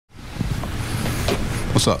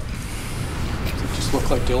What's up? It just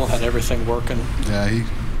looked like Dylan had everything working. Yeah,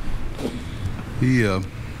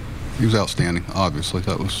 he was outstanding. Obviously,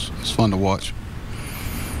 it's fun to watch,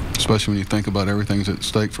 especially when you think about everything's at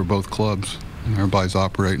stake for both clubs. Everybody's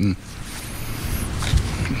operating,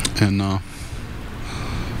 and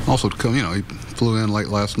also to come. He flew in late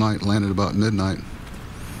last night, landed about midnight.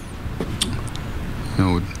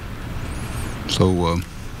 So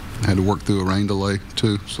had to work through a rain delay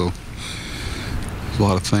too. So there's a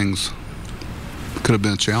lot of things. Could have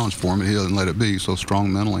been a challenge for him, but he doesn't let it be. So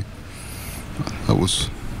strong mentally. That was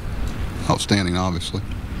outstanding, obviously.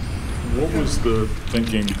 What was the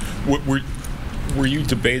thinking? Were you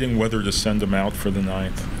debating whether to send him out for the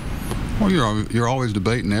ninth? Well, you're always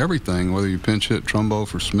debating everything, whether you pinch hit Trumbo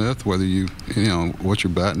for Smith, whether what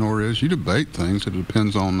your batting order is. You debate things. It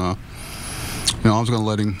depends on. I was going to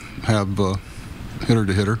let him have hitter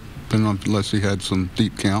to hitter, unless he had some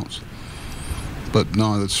deep counts. But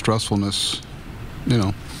no, that stressfulness.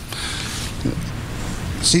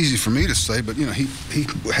 It's easy for me to say, but he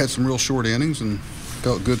had some real short innings and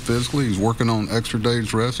felt good physically. He's working on extra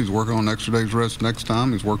days rest. He's working on extra days rest next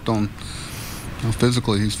time. He's worked on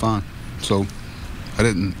physically. He's fine. So I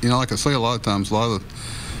didn't, like I say, a lot of times, a lot of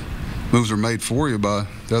the moves are made for you by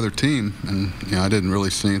the other team, and I didn't really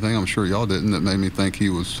see anything. I'm sure y'all didn't. That made me think he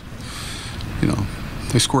was,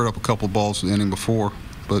 they squared up a couple of balls the inning before,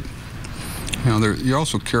 but you're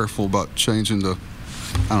also careful about changing the,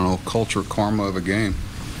 culture, karma of a game.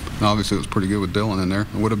 And obviously, it was pretty good with Dylan in there.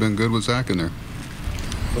 It would have been good with Zach in there.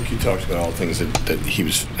 Look, you talked about all the things that he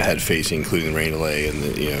had facing, including the rain delay and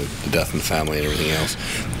the death in the family and everything else.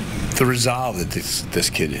 The resolve that this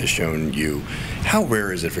kid has shown you, how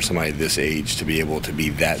rare is it for somebody this age to be able to be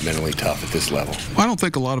that mentally tough at this level? Well, I don't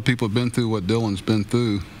think a lot of people have been through what Dylan's been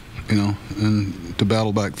through, and to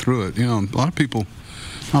battle back through it. A lot of people,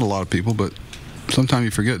 not a lot of people, but sometimes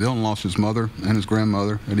you forget Dylan lost his mother and his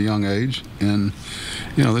grandmother at a young age, and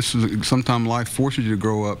this is sometimes life forces you to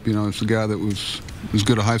grow up. It's a guy that was as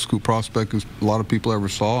good a high school prospect as a lot of people ever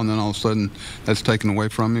saw, and then all of a sudden that's taken away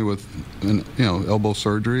from you with elbow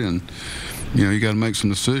surgery, and you got to make some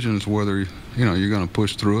decisions whether you're going to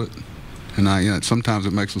push through it, and sometimes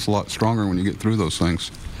it makes us a lot stronger when you get through those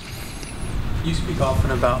things. You speak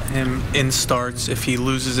often about him in starts. If he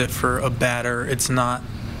loses it for a batter, it's not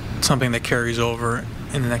something that carries over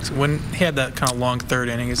in the next. When he had that kind of long third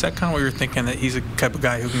inning, is that kind of what you're thinking, that he's a type of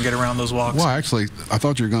guy who can get around those walks? Well, actually, I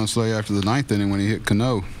thought you were going to say after the ninth inning when he hit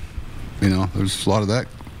Cano. There's a lot of that.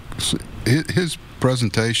 His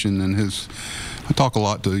presentation and I talk a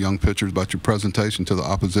lot to young pitchers about your presentation to the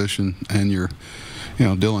opposition, and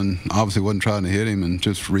Dylan obviously wasn't trying to hit him and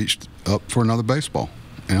just reached up for another baseball.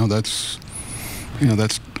 That's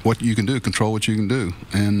what you can do, control what you can do,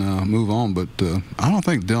 and move on. But I don't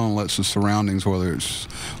think Dylan lets the surroundings, whether it's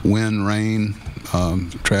wind, rain,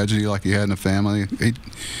 tragedy like he had in the family,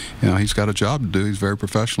 he's got a job to do. He's very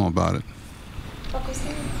professional about it. Was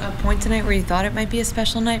there a point tonight where you thought it might be a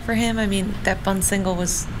special night for him? I mean, that bunt single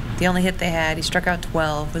was the only hit they had. He struck out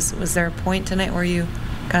 12. Was there a point tonight where you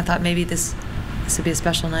kind of thought maybe this would be a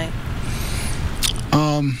special night?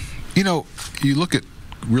 You look at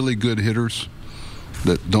really good hitters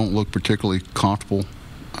that don't look particularly comfortable.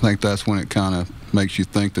 I think that's when it kind of makes you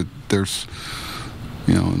think that there's,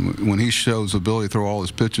 when he shows the ability to throw all his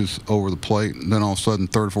pitches over the plate, and then all of a sudden,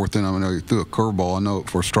 third, fourth inning, he threw a curveball. I know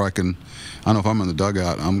for striking, I know if I'm in the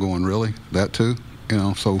dugout, I'm going, really? That too?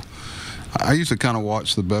 So I used to kind of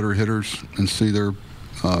watch the better hitters and see their,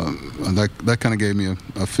 that kind of gave me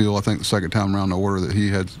a feel, I think, the second time around the order, that he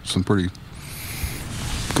had some pretty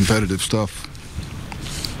competitive stuff.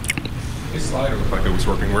 His slider looked like it was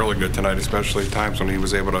working really good tonight, especially times when he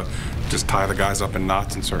was able to just tie the guys up in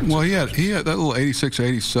knots in certain situations. He had that little 86,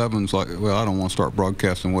 87's like, well, I don't want to start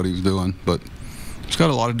broadcasting what he's doing, but he's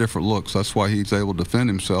got a lot of different looks. That's why he's able to defend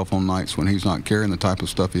himself on nights when he's not carrying the type of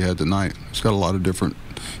stuff he had tonight. He's got a lot of different,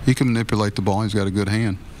 he can manipulate the ball. He's got a good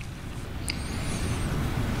hand.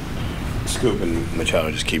 Scoop and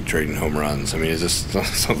Machado just keep trading home runs. I mean, is this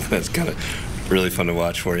something that's kind of really fun to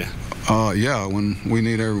watch for you? Yeah, when we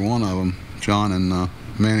need every one of them. John and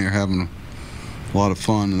Manny are having a lot of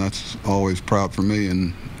fun, and that's always proud for me,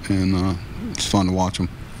 and it's fun to watch them.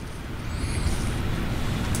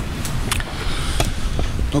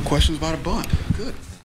 No questions about a bunt. Good.